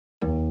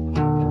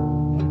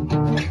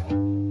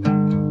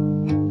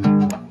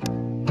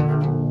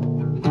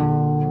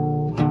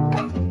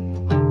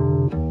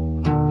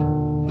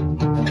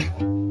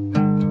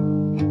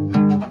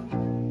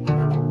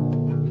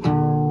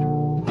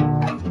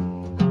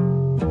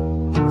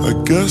I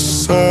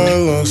guess I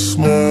lost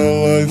my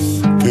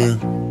life again.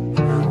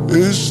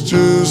 It's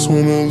just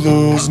one of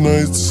those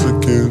nights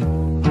again.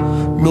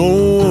 No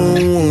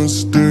one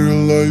wants their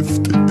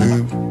life to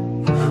end.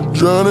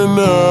 Drowning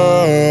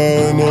out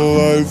in a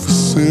life of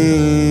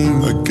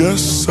sin. I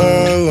guess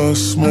I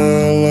lost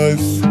my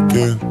life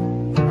again.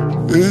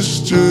 It's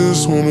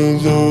just one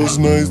of those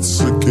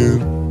nights again.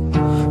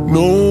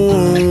 No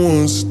one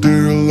wants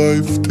their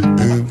life to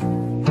end.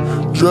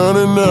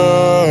 Drowning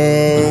out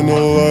in a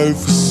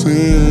life of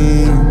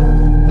sin.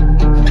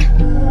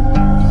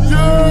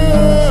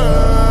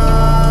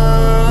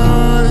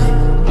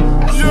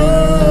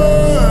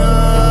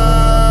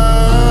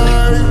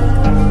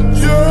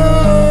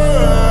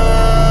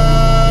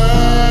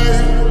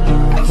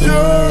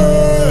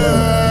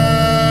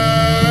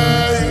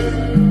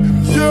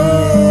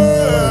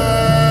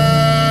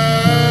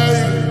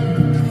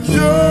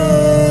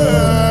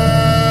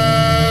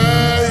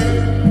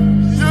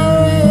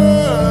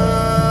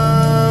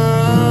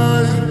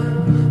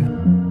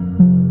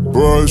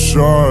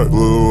 Bloodshot,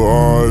 blue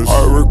eyes,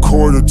 I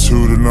recorded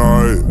two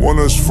tonight. One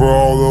is for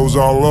all those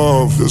I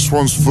love, this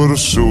one's for the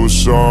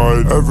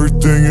suicide.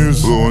 Everything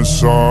is blue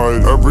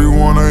inside,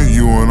 everyone ain't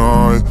you and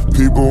I.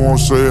 People won't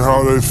say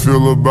how they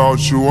feel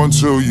about you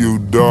until you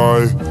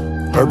die.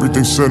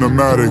 Everything's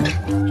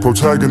cinematic,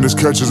 protagonist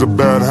catches a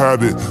bad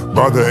habit.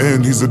 By the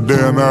end he's a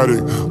damn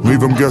addict.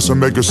 Leave him guess and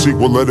make a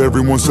sequel, let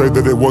everyone say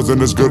that it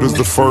wasn't as good as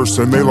the first,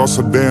 and they lost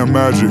some damn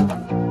magic.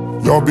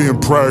 Y'all being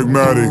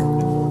pragmatic,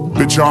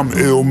 bitch, I'm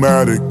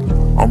illmatic.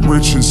 I'm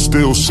rich and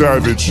still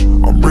savage.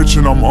 I'm rich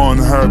and I'm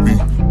unhappy.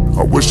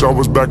 I wish I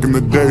was back in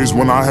the days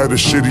when I had a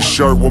shitty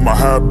shirt with my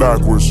hat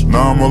backwards.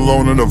 Now I'm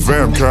alone in a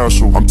vamp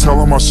castle. I'm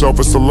telling myself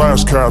it's the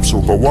last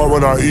capsule, but why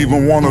would I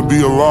even wanna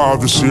be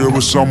alive to see it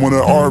with someone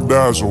at Art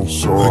Basel?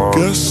 So I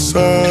guess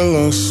I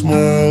lost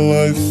my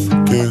life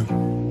again.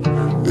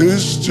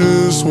 It's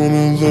just one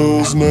of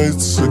those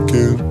nights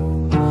again.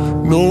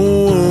 No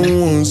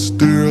one wants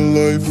their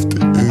life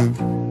to end.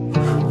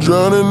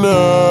 Drowning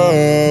out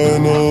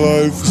in a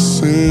life of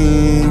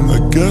sin. I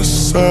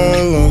guess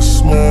I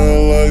lost my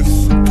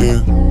life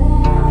again.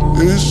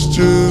 It's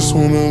just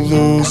one of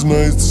those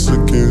nights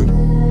again.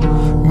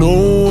 No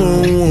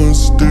one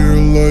wants their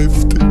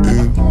life to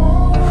end.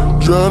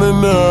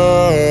 Drowning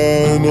out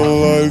in a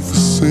life of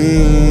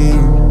sin.